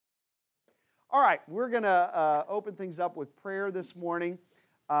All right, we're going to open things up with prayer this morning.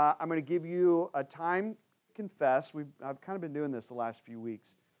 I'm going to give you a time to confess. I've kind of been doing this the last few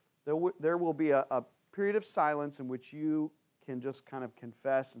weeks. There will be a period of silence in which you can just kind of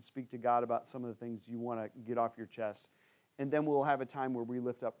confess and speak to God about some of the things you want to get off your chest. And then we'll have a time where we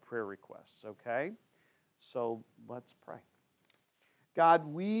lift up prayer requests, okay? So let's pray. God,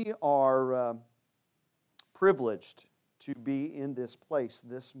 we are privileged to be in this place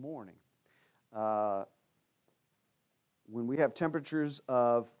this morning. When we have temperatures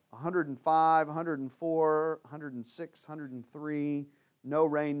of 105, 104, 106, 103, no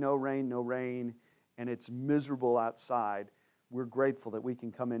rain, no rain, no rain, and it's miserable outside, we're grateful that we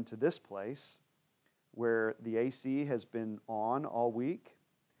can come into this place where the AC has been on all week,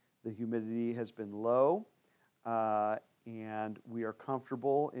 the humidity has been low, and we are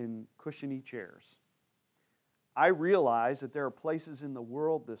comfortable in cushiony chairs. I realize that there are places in the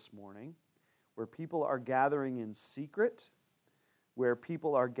world this morning where people are gathering in secret, where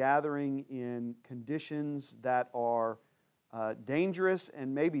people are gathering in conditions that are dangerous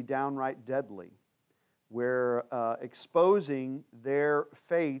and maybe downright deadly, where exposing their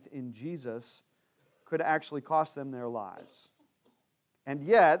faith in Jesus could actually cost them their lives. And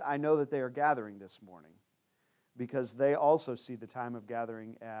yet, I know that they are gathering this morning because they also see the time of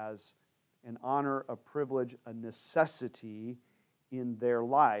gathering as an honor, a privilege, a necessity in their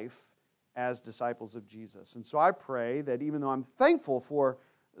life as disciples of Jesus. And so I pray that even though I'm thankful for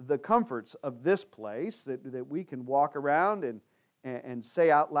the comforts of this place, that we can walk around and say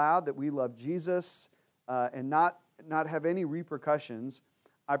out loud that we love Jesus and not have any repercussions,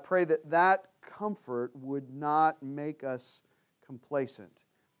 I pray that that comfort would not make us complacent,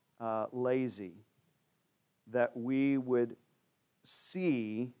 lazy, that we would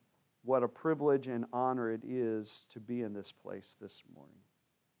see what a privilege and honor it is to be in this place this morning.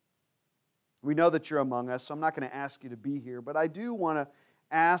 We know that you're among us, so I'm not going to ask you to be here, but I do want to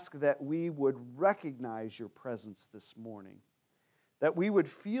ask that we would recognize your presence this morning, that we would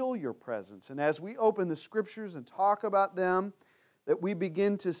feel your presence. And as we open the Scriptures and talk about them, that we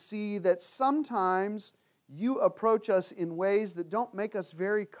begin to see that sometimes you approach us in ways that don't make us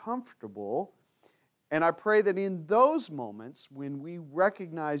very comfortable. And I pray that in those moments when we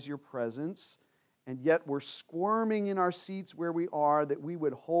recognize your presence and yet we're squirming in our seats where we are, that we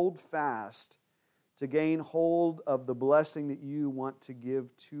would hold fast to gain hold of the blessing that you want to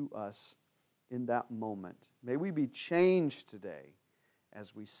give to us in that moment. May we be changed today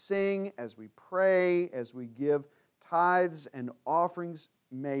as we sing, as we pray, as we give tithes and offerings.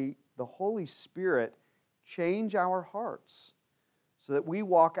 May the Holy Spirit change our hearts so that we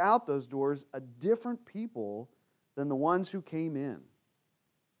walk out those doors a different people than the ones who came in.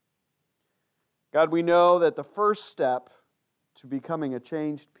 God, we know that the first step to becoming a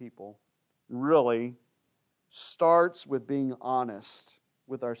changed people really starts with being honest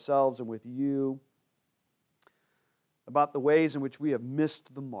with ourselves and with you about the ways in which we have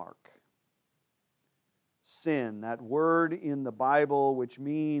missed the mark. Sin, that word in the Bible which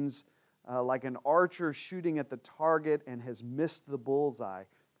means like an archer shooting at the target and has missed the bullseye.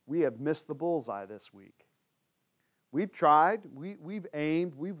 We have missed the bullseye this week. We've tried, we've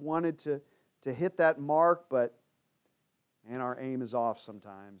aimed, we've wanted to hit that mark, but our aim is off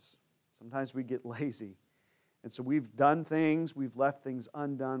sometimes. Sometimes we get lazy. And so we've done things, we've left things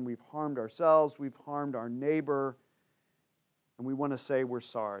undone, we've harmed ourselves, we've harmed our neighbor, and we want to say we're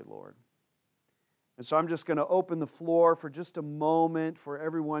sorry, Lord. And so I'm just going to open the floor for just a moment for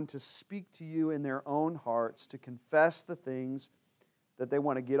everyone to speak to you in their own hearts, to confess the things that they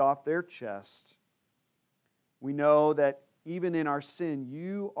want to get off their chest. We know that even in our sin,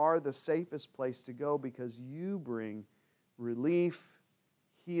 you are the safest place to go because you bring relief,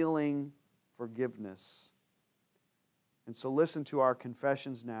 healing, forgiveness. And so listen to our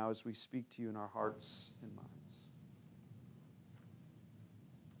confessions now as we speak to you in our hearts and minds.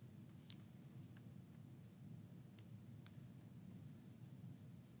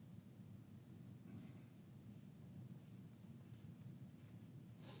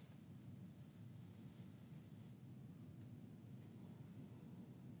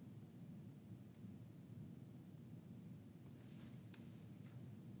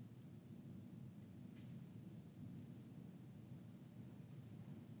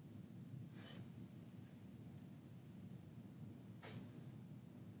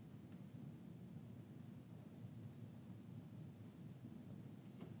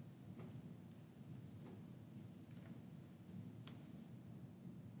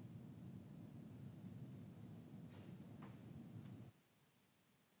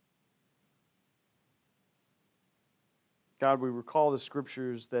 God, we recall the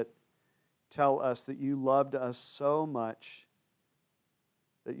Scriptures that tell us that you loved us so much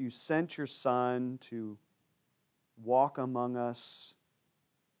that you sent your Son to walk among us,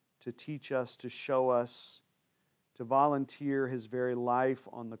 to teach us, to show us, to volunteer his very life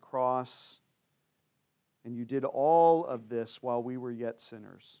on the cross. And you did all of this while we were yet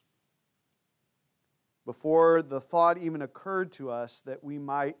sinners. Before the thought even occurred to us that we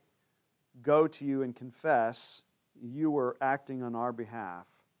might go to you and confess, you were acting on our behalf.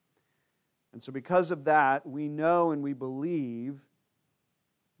 And so because of that, we know and we believe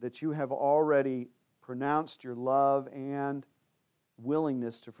that you have already pronounced your love and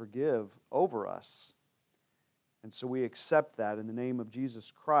willingness to forgive over us. And so we accept that in the name of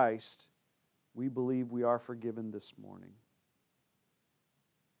Jesus Christ. We believe we are forgiven this morning.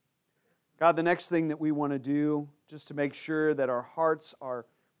 God, the next thing that we want to do, just to make sure that our hearts are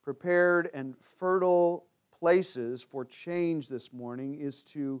prepared and fertile places for change this morning, is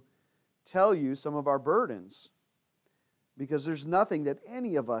to tell you some of our burdens. Because there's nothing that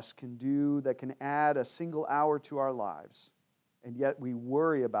any of us can do that can add a single hour to our lives. And yet we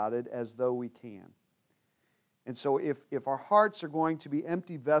worry about it as though we can. And so if our hearts are going to be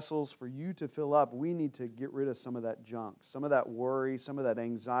empty vessels for you to fill up, we need to get rid of some of that junk, some of that worry, some of that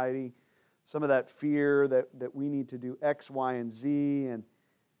anxiety, some of that fear that we need to do X, Y, and Z. And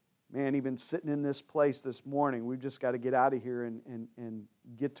man, even sitting in this place this morning, we've just got to get out of here and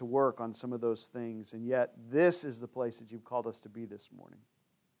get to work on some of those things. And yet, this is the place that you've called us to be this morning.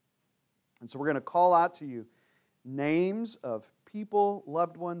 And so we're going to call out to you names of people,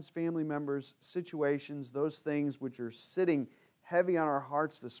 loved ones, family members, situations, those things which are sitting heavy on our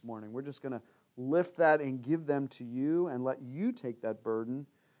hearts this morning. We're just going to lift that and give them to you and let you take that burden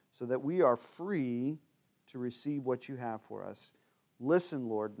so that we are free to receive what you have for us. Listen,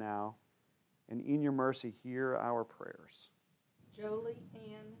 Lord, now, and in your mercy, hear our prayers. Jolie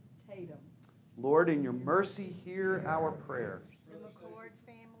Ann Tatum. Lord, in your mercy, hear our prayer. The McCord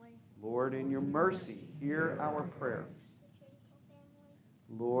family. Lord, in your mercy, hear our prayer.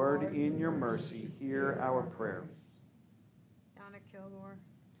 Lord, in your mercy, hear our prayer. Donna Kilgore.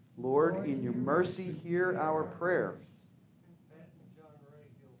 Lord, in your mercy, hear our prayer.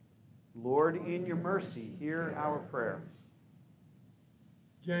 Lord, in your mercy, hear our prayer.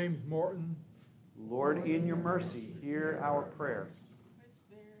 James Morton. Lord, in your mercy, hear our prayer.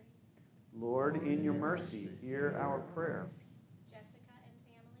 Lord, in your mercy, hear our prayer. Jessica and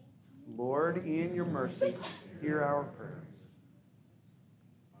family. Lord, in your mercy, hear our prayer.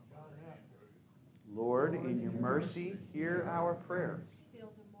 Lord, in your mercy, hear our prayer.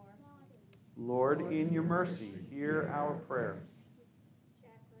 Lord, in your mercy, hear our prayer.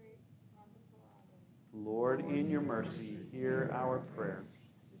 Lord, in your mercy, hear our prayer.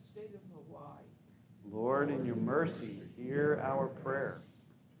 Lord, in your mercy, hear our prayer.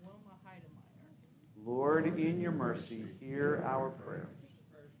 Lord, in your mercy, hear our prayer.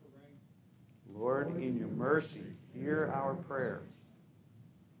 Lord, in your mercy, hear our prayer.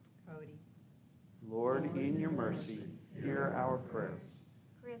 Cody. Lord, in your mercy, hear our prayer.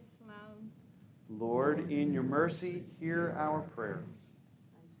 Chris Sloan. Lord, in your mercy, hear our prayer.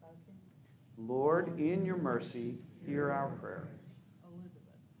 Unspoken. Lord, in your mercy, hear our prayer.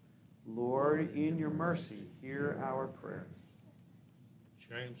 Elizabeth. Lord, in your mercy, hear our prayer.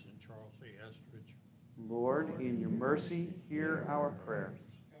 James and Charles A. Estridge. Lord, in your mercy, hear our prayer.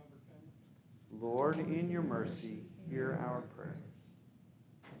 Lord, in your mercy, hear our prayer.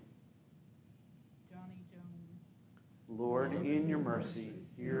 Johnny Jones. Lord, in your mercy,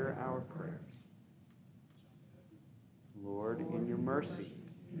 hear our prayer. Lord, in your mercy,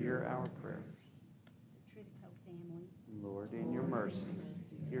 hear our prayer. The Tritico family. Lord, in your mercy,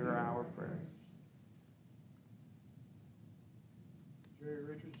 hear our prayer. Jerry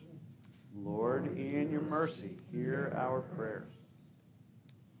Richardson. Lord, in your mercy, hear our prayer.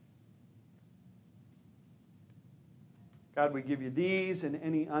 God, we give you these and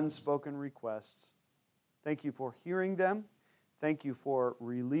any unspoken requests. Thank you for hearing them. Thank you for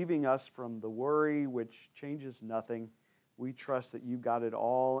relieving us from the worry which changes nothing. We trust that you've got it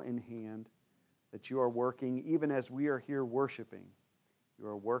all in hand, that you are working, even as we are here worshiping. You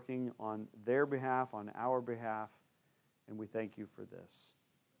are working on their behalf, on our behalf, and we thank you for this.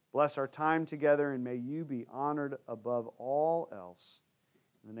 Bless our time together, and may you be honored above all else.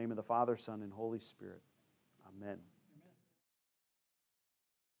 In the name of the Father, Son, and Holy Spirit. Amen.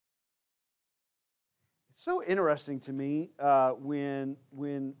 It's so interesting to me when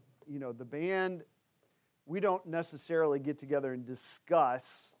the band, we don't necessarily get together and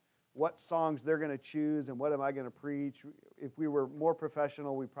discuss what songs they're going to choose and what am I going to preach. If we were more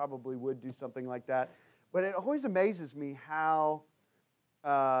professional, we probably would do something like that. But it always amazes me how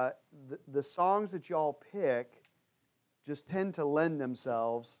the songs that y'all pick just tend to lend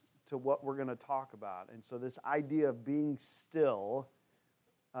themselves to what we're going to talk about. And so this idea of being still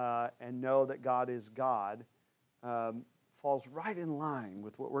and know that God is God falls right in line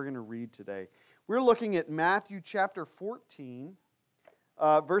with what we're going to read today. We're looking at Matthew chapter 14,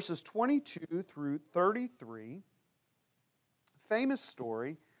 verses 22 through 33. Famous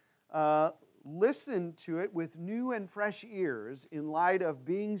story. Listen to it with new and fresh ears in light of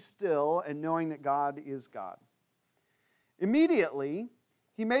being still and knowing that God is God. Immediately,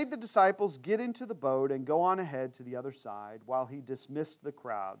 he made the disciples get into the boat and go on ahead to the other side while he dismissed the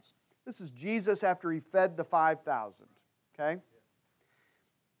crowds. This is Jesus after he fed the 5,000. Okay?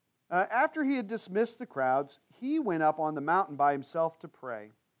 After he had dismissed the crowds, he went up on the mountain by himself to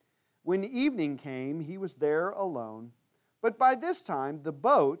pray. When evening came, he was there alone. But by this time, the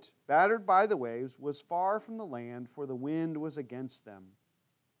boat, battered by the waves, was far from the land, for the wind was against them.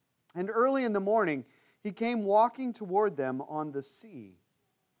 And early in the morning, he came walking toward them on the sea.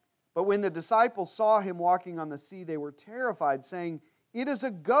 But when the disciples saw him walking on the sea, they were terrified, saying, "It is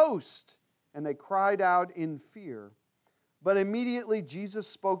a ghost!" And they cried out in fear. But immediately Jesus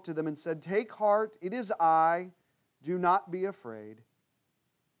spoke to them and said, "Take heart, it is I. Do not be afraid."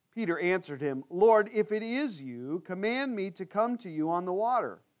 Peter answered him, "Lord, if it is you, command me to come to you on the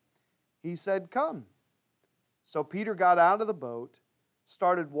water." He said, "Come." So Peter got out of the boat,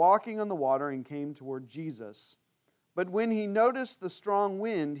 started walking on the water, and came toward Jesus. But when he noticed the strong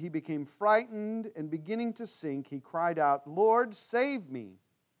wind, he became frightened, and beginning to sink, he cried out, "Lord, save me."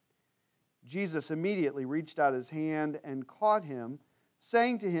 Jesus immediately reached out his hand and caught him,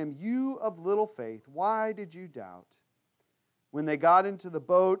 saying to him, "You of little faith, why did you doubt?" When they got into the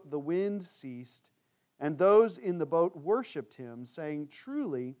boat, the wind ceased, and those in the boat worshipped him, saying,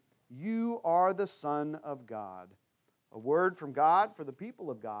 "Truly, you are the Son of God." A word from God for the people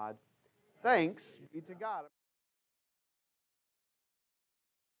of God. Thanks be to God.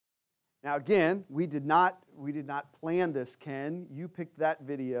 Now again, we did not plan this, Ken. You picked that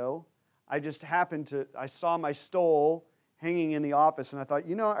video. I just I saw my stole hanging in the office, and I thought,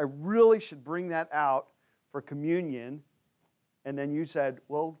 I really should bring that out for communion. And then you said,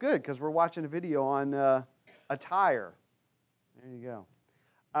 well, good, because we're watching a video on attire. There you go.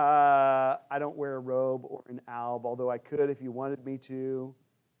 I don't wear a robe or an alb, although I could if you wanted me to.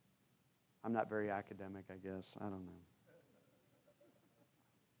 I'm not very academic, I guess. I don't know.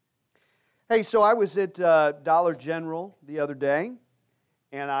 Hey, so I was at Dollar General the other day,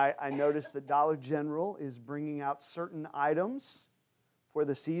 and I noticed that Dollar General is bringing out certain items for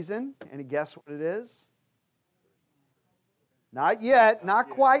the season. Any guess what it is? Not yet. Not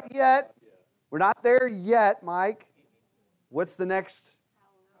quite yet. We're not there yet, Mike. What's the next?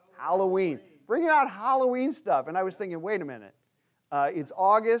 Halloween. Bringing out Halloween stuff. And I was thinking, wait a minute. It's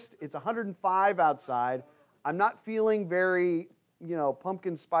August. It's 105 outside. I'm not feeling very,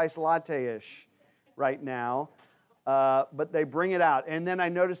 pumpkin spice latte-ish right now. But they bring it out. And then I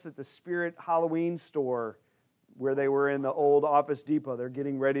noticed that the Spirit Halloween store, where they were in the old Office Depot, they're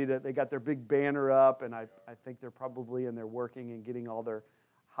getting ready they got their big banner up, and I think they're probably in there working and getting all their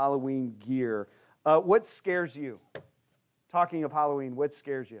Halloween gear. What scares you? Talking of Halloween, what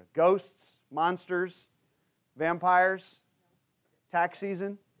scares you? Ghosts, monsters, vampires, tax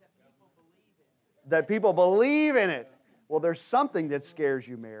season? That people believe in it. Well, there's something that scares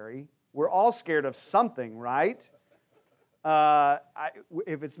you, Mary. We're all scared of something, right?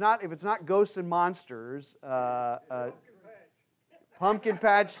 If it's not ghosts and monsters, pumpkin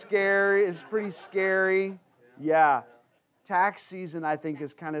patch scary is pretty scary. Yeah, tax season I think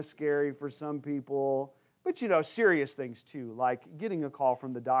is kind of scary for some people. But serious things too, like getting a call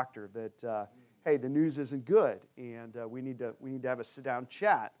from the doctor that hey, the news isn't good, and we need to have a sit-down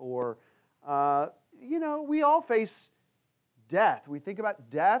chat. Or we all face death. We think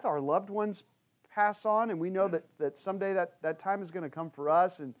about death. Our loved ones pass on, and we know that someday that time is going to come for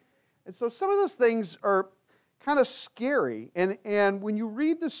us. And so some of those things are kind of scary. And when you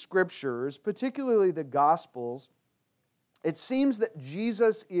read the Scriptures, particularly the Gospels, it seems that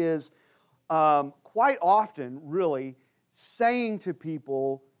Jesus is quite often, really, saying to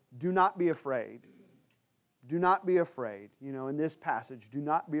people, do not be afraid. Do not be afraid. In this passage, do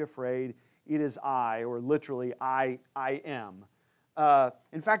not be afraid. It is I, or literally, I am.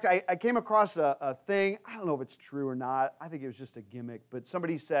 In fact, I came across a thing, I don't know if it's true or not, I think it was just a gimmick, but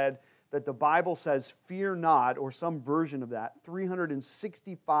somebody said that the Bible says, fear not, or some version of that,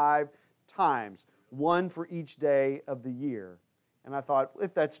 365 times, one for each day of the year. And I thought,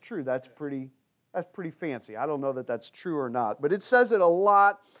 if that's true, that's pretty fancy. I don't know that that's true or not, but it says it a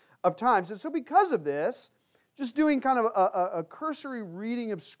lot of times. And so because of this, just doing kind of a cursory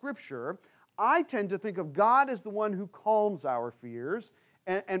reading of Scripture, I tend to think of God as the one who calms our fears,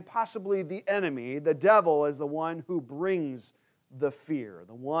 and possibly the enemy, the devil, as the one who brings the fear,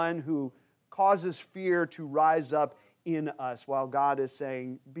 the one who causes fear to rise up in us, while God is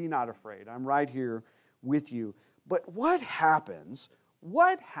saying, be not afraid, I'm right here with you. But what happens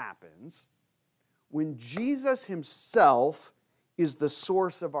when Jesus himself is the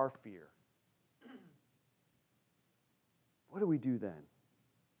source of our fear? What do we do then?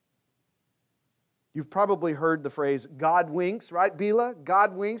 You've probably heard the phrase, God winks, right, Bila?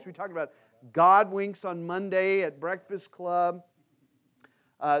 God winks. We talked about God winks on Monday at Breakfast Club.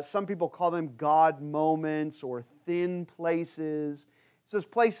 Some people call them God moments or thin places. It's those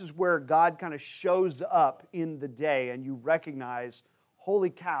places where God kind of shows up in the day and you recognize, holy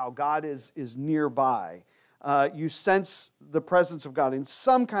cow, God is nearby. You sense the presence of God in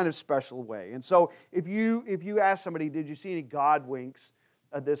some kind of special way. And so if you ask somebody, did you see any God winks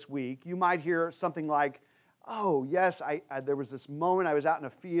this week, you might hear something like, oh, yes, there was this moment I was out in a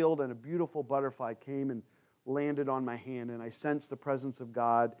field and a beautiful butterfly came and landed on my hand and I sensed the presence of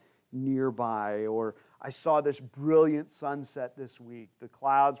God nearby. Or I saw this brilliant sunset this week. The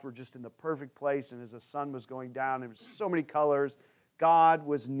clouds were just in the perfect place, and as the sun was going down, there was so many colors. God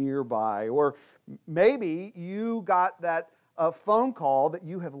was nearby. Or maybe you got that phone call that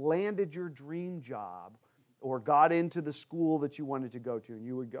you have landed your dream job or got into the school that you wanted to go to, and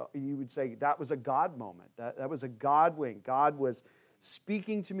you would say, that was a God moment. That was a God wink. God was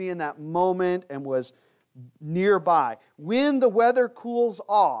speaking to me in that moment and was nearby. When the weather cools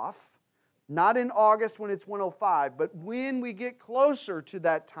off, not in August when it's 105, but when we get closer to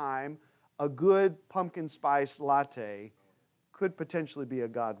that time, a good pumpkin spice latte could potentially be a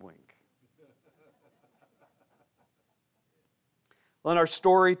God wink. Well, in our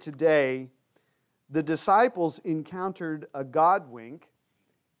story today, the disciples encountered a God wink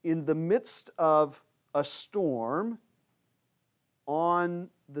in the midst of a storm on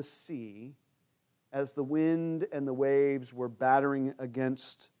the sea as the wind and the waves were battering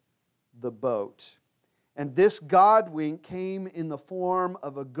against the boat. And this God wink came in the form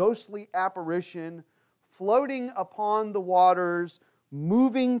of a ghostly apparition floating upon the waters,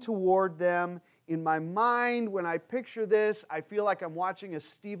 moving toward them. In my mind, when I picture this, I feel like I'm watching a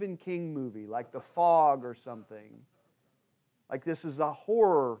Stephen King movie, like The Fog or something. Like this is a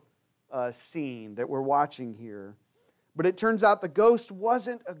horror scene that we're watching here. But it turns out the ghost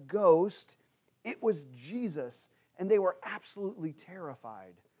wasn't a ghost, it was Jesus, and they were absolutely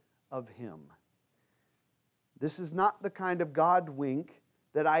terrified of him. This is not the kind of God wink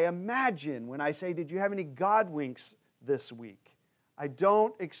that I imagine when I say, did you have any God winks this week? I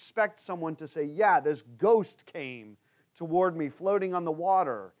don't expect someone to say, yeah, this ghost came toward me floating on the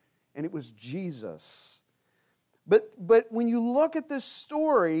water, and it was Jesus. But when you look at this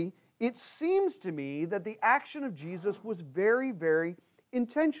story, it seems to me that the action of Jesus was very, very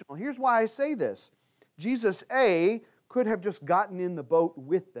intentional. Here's why I say this. Jesus, A, could have just gotten in the boat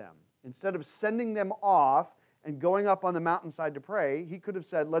with them. Instead of sending them off and going up on the mountainside to pray, he could have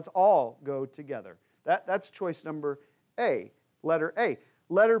said, let's all go together. That's choice number A, letter A.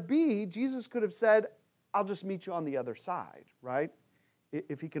 Letter B, Jesus could have said, I'll just meet you on the other side, right?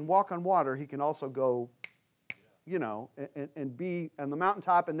 If he can walk on water, he can also go, and be on the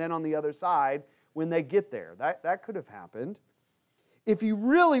mountaintop and then on the other side when they get there. That could have happened. If he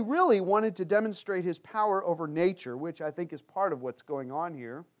really, really wanted to demonstrate his power over nature, which I think is part of what's going on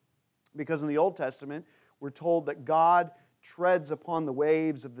here, because in the Old Testament, we're told that God treads upon the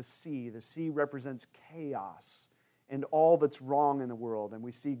waves of the sea. The sea represents chaos and all that's wrong in the world. And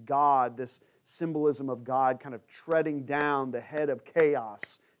we see God, this symbolism of God, kind of treading down the head of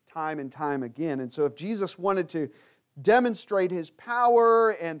chaos time and time again. And so if Jesus wanted to demonstrate his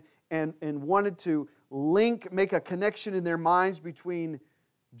power and wanted to make a connection in their minds between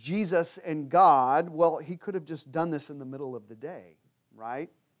Jesus and God, well, he could have just done this in the middle of the day, right?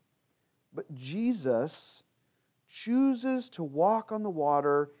 But Jesus chooses to walk on the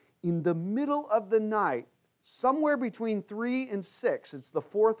water in the middle of the night, somewhere between 3 and 6. It's the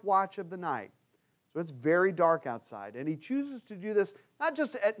fourth watch of the night. So it's very dark outside. And he chooses to do this not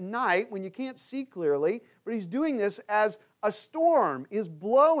just at night when you can't see clearly, but he's doing this as a storm is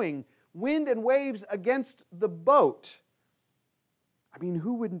blowing wind and waves against the boat. I mean,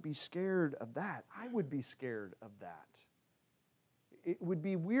 who wouldn't be scared of that? I would be scared of that. It would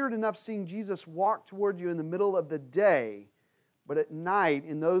be weird enough seeing Jesus walk toward you in the middle of the day, but at night,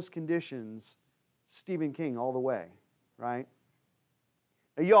 in those conditions, Stephen King all the way, right?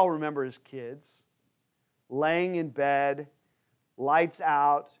 Now, you all remember as kids, laying in bed, lights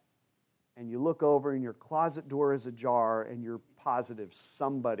out, and you look over and your closet door is ajar and you're positive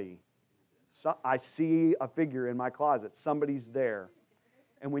I see a figure in my closet. Somebody's there.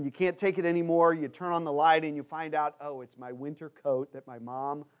 And when you can't take it anymore, you turn on the light and you find out, oh, it's my winter coat that my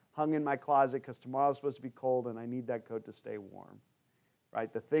mom hung in my closet because tomorrow's supposed to be cold and I need that coat to stay warm.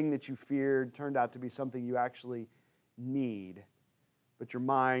 Right? The thing that you feared turned out to be something you actually need. But your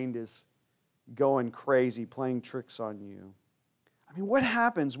mind is going crazy, playing tricks on you. I mean, what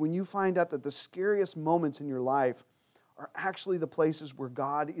happens when you find out that the scariest moments in your life are actually the places where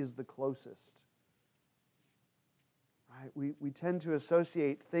God is the closest? Right? We tend to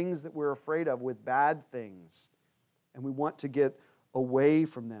associate things that we're afraid of with bad things, and we want to get away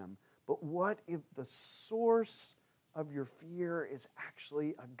from them. But what if the source of your fear is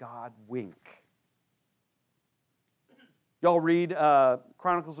actually a God wink? Y'all read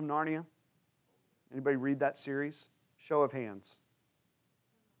Chronicles of Narnia? Anybody read that series? Show of hands.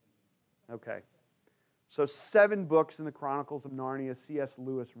 Okay. So 7 books in the Chronicles of Narnia. C.S.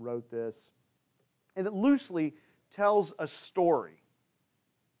 Lewis wrote this. And it loosely tells a story,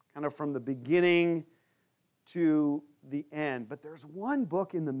 kind of from the beginning to the end. But there's one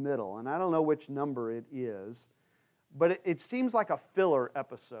book in the middle, and I don't know which number it is, but it seems like a filler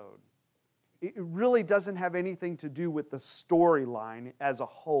episode. It really doesn't have anything to do with the storyline as a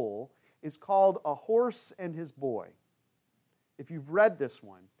whole. It's called A Horse and His Boy. If you've read this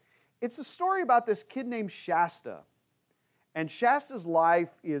one, it's a story about this kid named Shasta. And Shasta's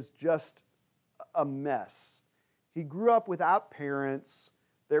life is just a mess. He grew up without parents.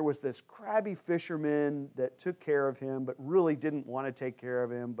 There was this crabby fisherman that took care of him, but really didn't want to take care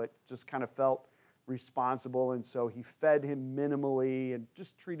of him, but just kind of felt responsible. And so he fed him minimally and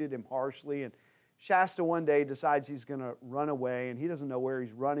just treated him harshly. And Shasta one day decides he's going to run away, and he doesn't know where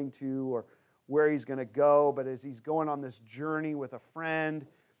he's running to or where he's going to go. But as he's going on this journey with a friend,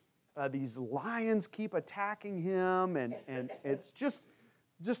 these lions keep attacking him, and it's just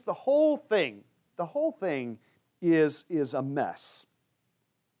the whole thing. The whole thing is a mess.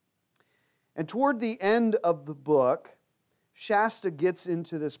 And toward the end of the book, Shasta gets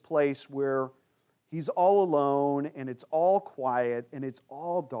into this place where he's all alone, and it's all quiet, and it's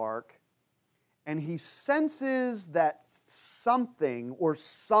all dark, and he senses that something or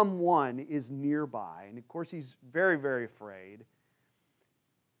someone is nearby. And of course, he's very, very afraid.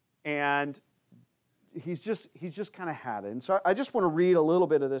 And he's just kind of had it. And so I just want to read a little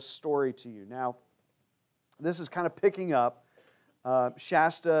bit of this story to you. Now, this is kind of picking up.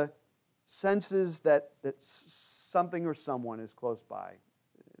 Shasta senses that something or someone is close by.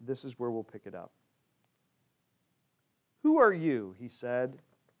 This is where we'll pick it up. "Who are you?" he said,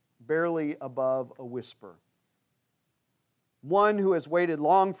 barely above a whisper. "One who has waited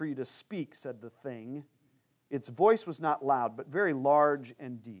long for you to speak," said the thing. Its voice was not loud, but very large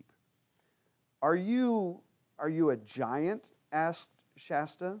and deep. Are you a giant?" asked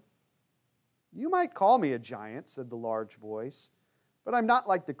Shasta. "You might call me a giant," said the large voice, "but I'm not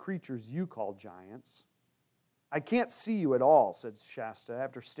like the creatures you call giants." "I can't see you at all," said Shasta,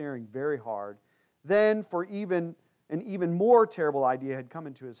 after staring very hard. Then, for an even more terrible idea had come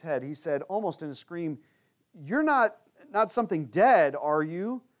into his head, he said, almost in a scream, "You're not something dead, are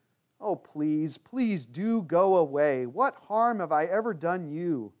you? Oh, please, please do go away. What harm have I ever done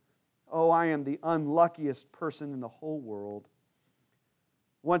you? Oh, I am the unluckiest person in the whole world."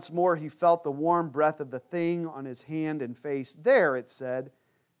 Once more he felt the warm breath of the thing on his hand and face. "There," it said,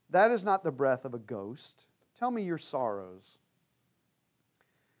 "that is not the breath of a ghost. Tell me your sorrows."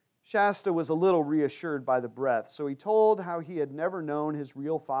 Shasta was a little reassured by the breath, so he told how he had never known his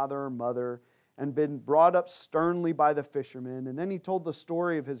real father or mother and been brought up sternly by the fishermen. And then he told the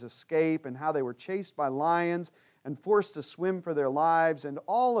story of his escape and how they were chased by lions and forced to swim for their lives, and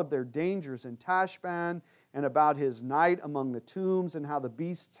all of their dangers in Tashbaan, and about his night among the tombs, and how the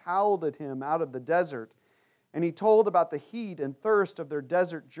beasts howled at him out of the desert. And he told about the heat and thirst of their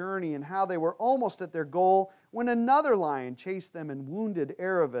desert journey, and how they were almost at their goal when another lion chased them and wounded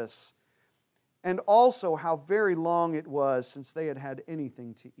Aravis, and also how very long it was since they had had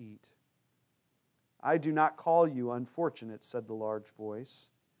anything to eat. "I do not call you unfortunate," said the large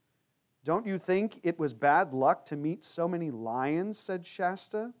voice. "Don't you think it was bad luck to meet so many lions?" said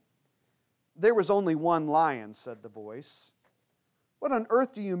Shasta. "There was only one lion," said the voice. "What on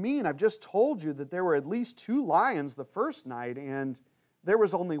earth do you mean? I've just told you that there were at least 2 lions the first night, and there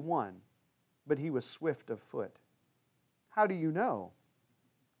was only one, but he was swift of foot." "How do you know?"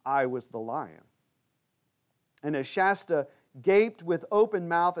 "I was the lion." And as Shasta gaped with open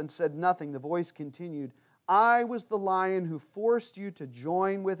mouth and said nothing, the voice continued, "I was the lion who forced you to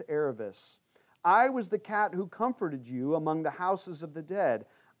join with Aravis. I was the cat who comforted you among the houses of the dead.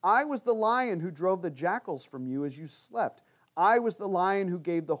 I was the lion who drove the jackals from you as you slept. I was the lion who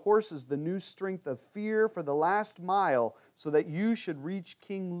gave the horses the new strength of fear for the last mile so that you should reach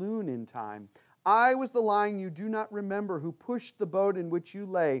King Loon in time. I was the lion you do not remember who pushed the boat in which you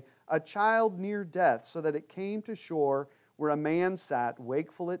lay, a child near death, so that it came to shore where a man sat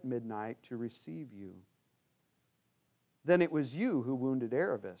wakeful at midnight to receive you. Then it was you who wounded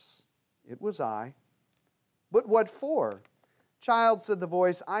Aravis. It was I. But what for? Child, said the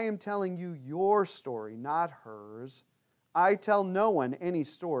voice, I am telling you your story, not hers. I tell no one any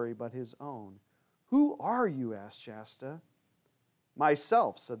story but his own. Who are you? Asked Shasta.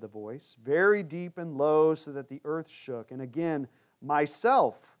 Myself, said the voice, very deep and low so that the earth shook. And again,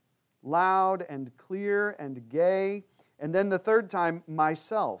 myself, loud and clear and gay. And then the third time,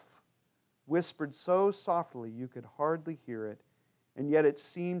 myself, whispered so softly you could hardly hear it, and yet it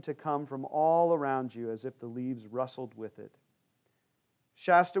seemed to come from all around you as if the leaves rustled with it.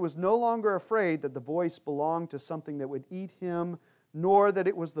 Shasta was no longer afraid that the voice belonged to something that would eat him, nor that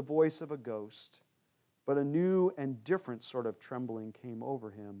it was the voice of a ghost. But a new and different sort of trembling came over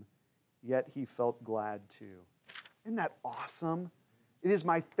him, yet he felt glad too. Isn't that awesome? It is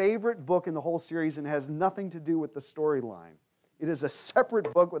my favorite book in the whole series and has nothing to do with the storyline. It is a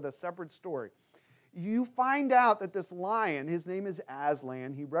separate book with a separate story. You find out that this lion, his name is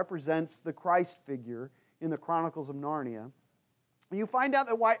Aslan, he represents the Christ figure in the Chronicles of Narnia. And you find out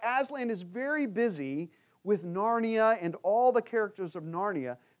that while Aslan is very busy with Narnia and all the characters of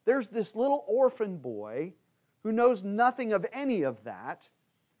Narnia, there's this little orphan boy who knows nothing of any of that.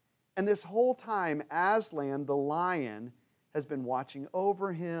 And this whole time, Aslan, the lion, has been watching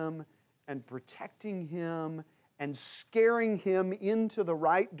over him and protecting him and scaring him into the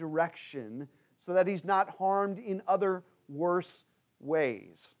right direction so that he's not harmed in other worse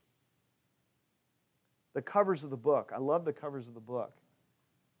ways. The covers of the book. I love the covers of the book.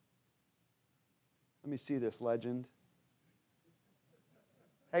 Let me see this, legend.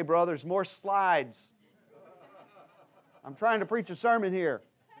 Hey, bro, there's more slides. I'm trying to preach a sermon here.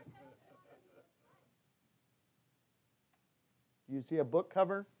 Do you see a book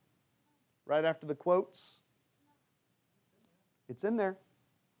cover right after the quotes? It's in there.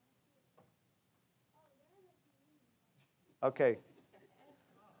 Okay.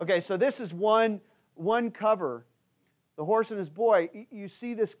 Okay, so this is one cover. The horse and his boy. You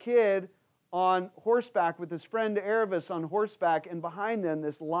see this kid on horseback with his friend Aravis on horseback, and behind them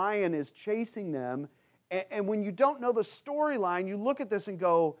this lion is chasing them. And when you don't know the storyline, you look at this and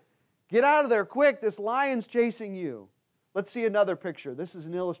go, get out of there quick, this lion's chasing you. Let's see another picture. This is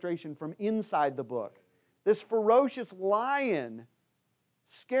an illustration from inside the book. This ferocious lion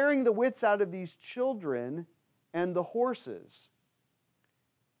scaring the wits out of these children and the horses.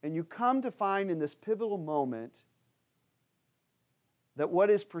 And you come to find in this pivotal moment that what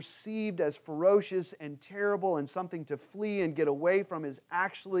is perceived as ferocious and terrible and something to flee and get away from is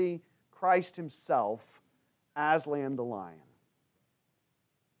actually Christ himself, Aslan the lion.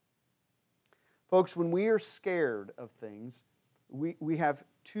 Folks, when we are scared of things, we have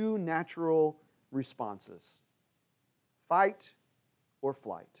two natural responses. Fight or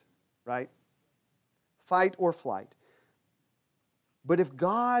flight, right? Fight or flight. But if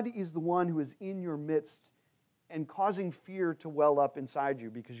God is the one who is in your midst and causing fear to well up inside you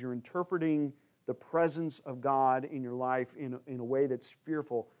because you're interpreting the presence of God in your life in a way that's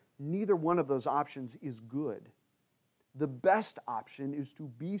fearful, neither one of those options is good. The best option is to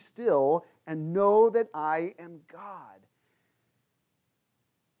be still and know that I am God,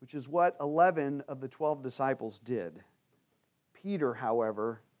 which is what 11 of the 12 disciples did. Peter,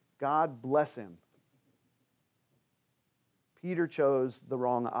 however, God bless him, Peter chose the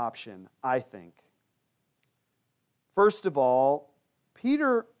wrong option, I think. First of all,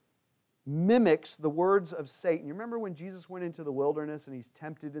 Peter mimics the words of Satan. You remember when Jesus went into the wilderness and he's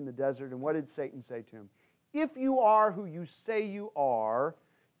tempted in the desert, and what did Satan say to him? If you are who you say you are,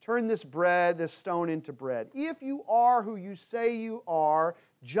 turn this stone into bread. If you are who you say you are,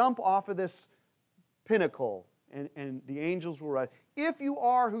 jump off of this pinnacle, and the angels will rise. If you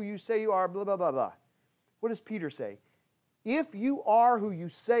are who you say you are, blah, blah, blah, blah. What does Peter say? If you are who you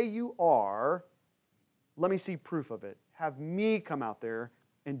say you are, let me see proof of it. Have me come out there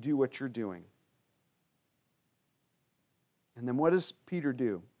and do what you're doing. And then what does Peter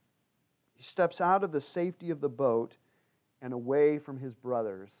do? He steps out of the safety of the boat and away from his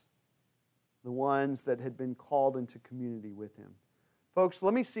brothers, the ones that had been called into community with him. Folks,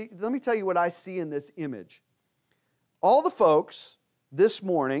 let me tell you what I see in this image. All the folks this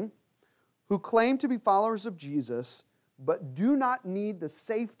morning who claim to be followers of Jesus but do not need the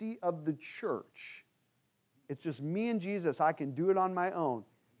safety of the church. It's just me and Jesus. I can do it on my own.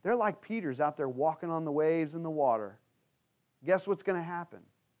 They're like Peter's out there walking on the waves in the water. Guess what's going to happen?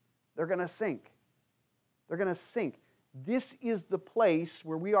 They're going to sink. They're going to sink. This is the place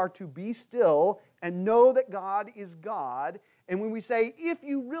where we are to be still and know that God is God. And when we say, if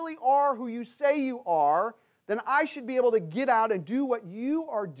you really are who you say you are, then I should be able to get out and do what you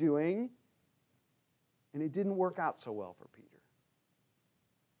are doing. And it didn't work out so well for Peter.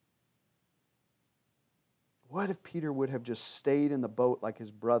 What if Peter would have just stayed in the boat like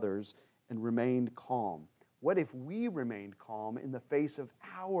his brothers and remained calm? What if we remained calm in the face of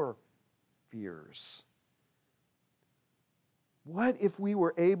our fears? What if we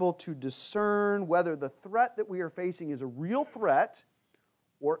were able to discern whether the threat that we are facing is a real threat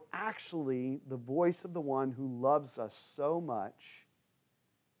or actually the voice of the one who loves us so much?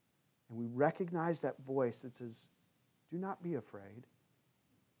 And we recognize that voice that says, do not be afraid.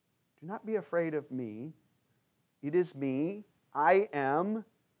 Do not be afraid of me. It is me. I am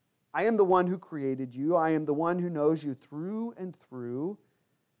the one who created you. I am the one who knows you through and through.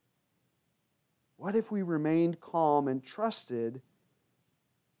 What if we remained calm and trusted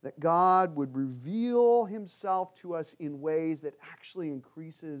that God would reveal Himself to us in ways that actually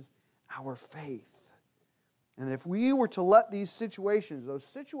increases our faith? And if we were to let these situations, those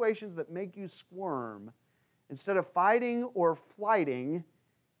situations that make you squirm, instead of fighting or flighting,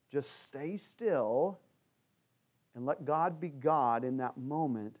 just stay still and let God be God in that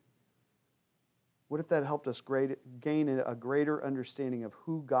moment, what if that helped us gain a greater understanding of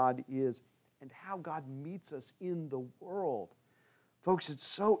who God is and how God meets us in the world? Folks, it's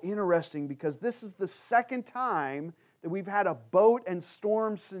so interesting because this is the second time that we've had a boat and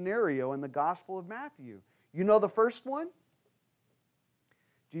storm scenario in the Gospel of Matthew. You know the first one?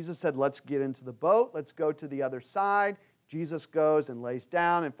 Jesus said, let's get into the boat, let's go to the other side. Jesus goes and lays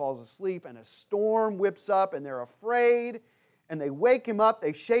down and falls asleep, and a storm whips up, and they're afraid, and they wake him up,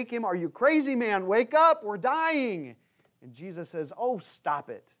 they shake him. Are you crazy, man? Wake up, we're dying. And Jesus says, oh, stop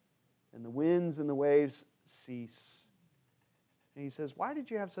it. And the winds and the waves cease. And he says, why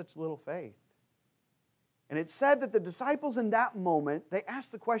did you have such little faith? And it said that the disciples in that moment, they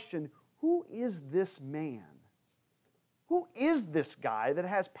asked the question, who is this man? Who is this guy that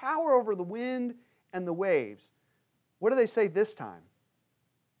has power over the wind and the waves? What do they say this time?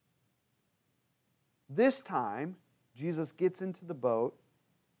 This time, Jesus gets into the boat.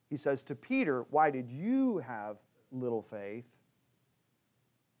 He says to Peter, why did you have little faith?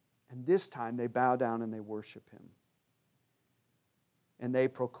 And this time they bow down and they worship Him. And they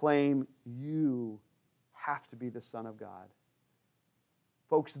proclaim, you have to be the Son of God.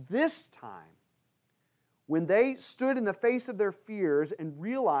 Folks, this time, when they stood in the face of their fears and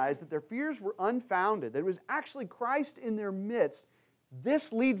realized that their fears were unfounded, that it was actually Christ in their midst,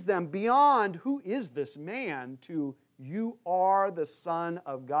 this leads them beyond who is this man to you are the Son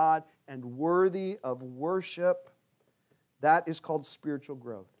of God and worthy of worship. That is called spiritual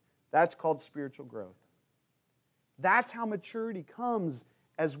growth. That's called spiritual growth. That's how maturity comes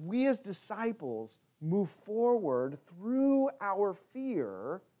as we as disciples move forward through our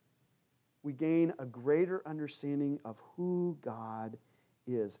fear. We gain a greater understanding of who God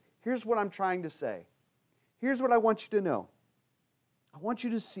is. Here's what I'm trying to say. Here's what I want you to know. I want you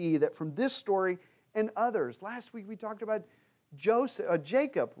to see that from this story and others. Last week we talked about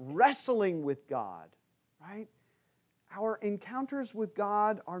Jacob wrestling with God, right? Our encounters with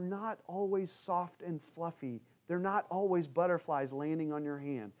God are not always soft and fluffy. They're not always butterflies landing on your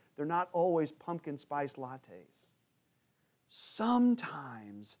hand. They're not always pumpkin spice lattes.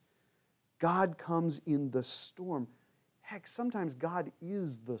 Sometimes God comes in the storm. Heck, sometimes God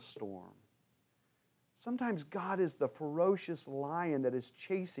is the storm. Sometimes God is the ferocious lion that is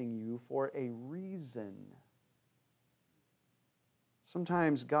chasing you for a reason.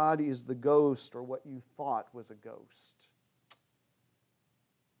 Sometimes God is the ghost or what you thought was a ghost.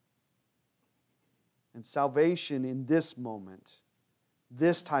 And salvation in this moment,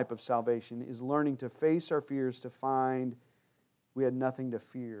 this type of salvation, is learning to face our fears to find we had nothing to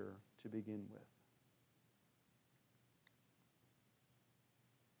fear to begin with.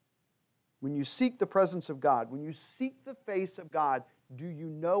 When you seek the presence of God, when you seek the face of God, do you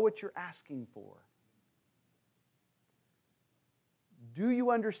know what you're asking for? Do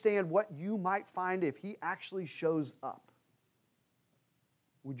you understand what you might find if He actually shows up?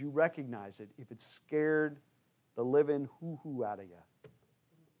 Would you recognize it if it scared the living hoo-hoo out of you?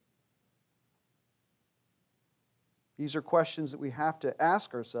 These are questions that we have to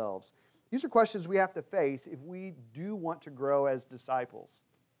ask ourselves. These are questions we have to face if we do want to grow as disciples.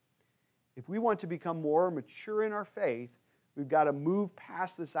 If we want to become more mature in our faith, we've got to move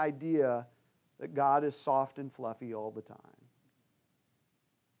past this idea that God is soft and fluffy all the time.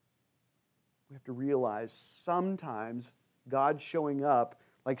 we have to realize sometimes God showing up,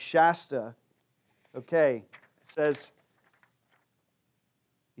 like Shasta, okay, says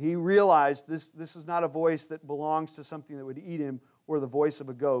he realized this is not a voice that belongs to something that would eat him or the voice of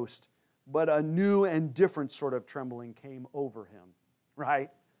a ghost, but a new and different sort of trembling came over him, right?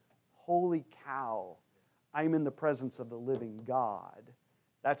 Holy cow, I'm in the presence of the living God.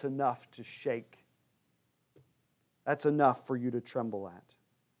 That's enough to shake. That's enough for you to tremble at.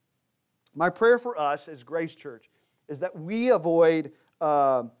 My prayer for us as Grace Church is that we avoid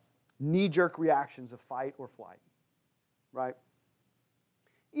knee-jerk reactions of fight or flight, right?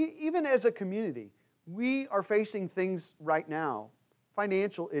 Even as a community, we are facing things right now,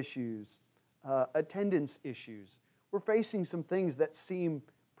 financial issues, attendance issues. We're facing some things that seem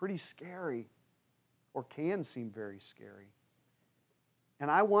pretty scary or can seem very scary.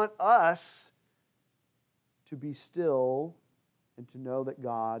 And I want us to be still and to know that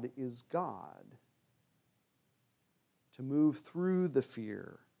God is God. To move through the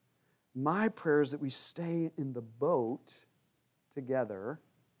fear. My prayer is that we stay in the boat together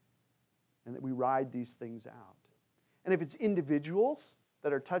and that we ride these things out. And if it's individuals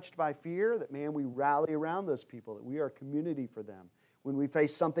that are touched by fear, that, man, we rally around those people, that we are a community for them. When we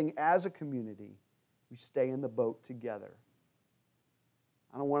face something as a community, we stay in the boat together.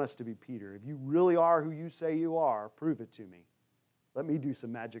 I don't want us to be Peter. If you really are who you say you are, prove it to me. Let me do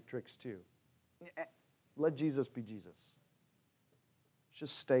some magic tricks too. Let Jesus be Jesus.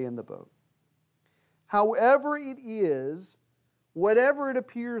 Just stay in the boat. However it is, whatever it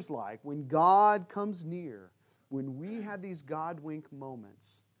appears like, when God comes near, when we have these God wink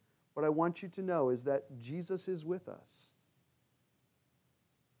moments, what I want you to know is that Jesus is with us.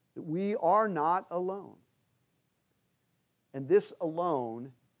 That we are not alone. And this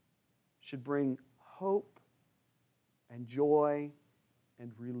alone should bring hope and joy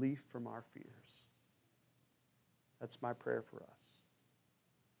and relief from our fears. That's my prayer for us.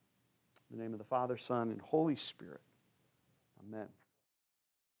 In the name of the Father, Son, and Holy Spirit. Amen.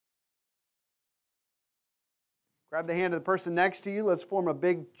 Grab the hand of the person next to you. Let's form a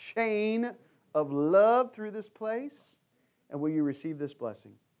big chain of love through this place. And will you receive this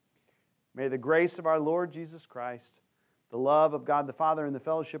blessing? May the grace of our Lord Jesus Christ, the love of God the Father, and the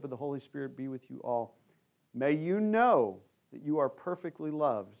fellowship of the Holy Spirit be with you all. May you know that you are perfectly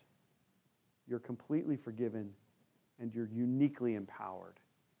loved, you're completely forgiven, and you're uniquely empowered.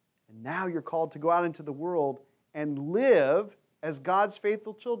 And now you're called to go out into the world and live as God's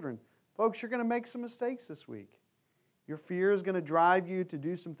faithful children. Folks, you're going to make some mistakes this week. Your fear is going to drive you to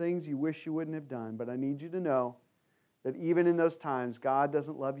do some things you wish you wouldn't have done, but I need you to know that even in those times, God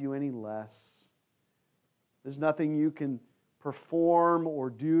doesn't love you any less. There's nothing you can perform or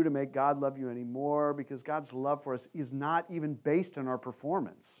do to make God love you anymore, because God's love for us is not even based on our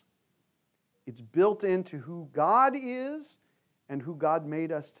performance. It's built into who God is and who God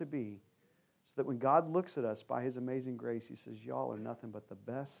made us to be, so that when God looks at us by His amazing grace, He says, y'all are nothing but the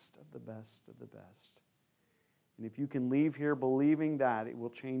best of the best of the best. And if you can leave here believing that, it will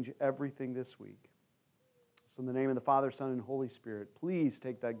change everything this week. So in the name of the Father, Son, and Holy Spirit, please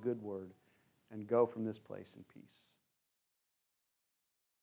take that good word and go from this place in peace.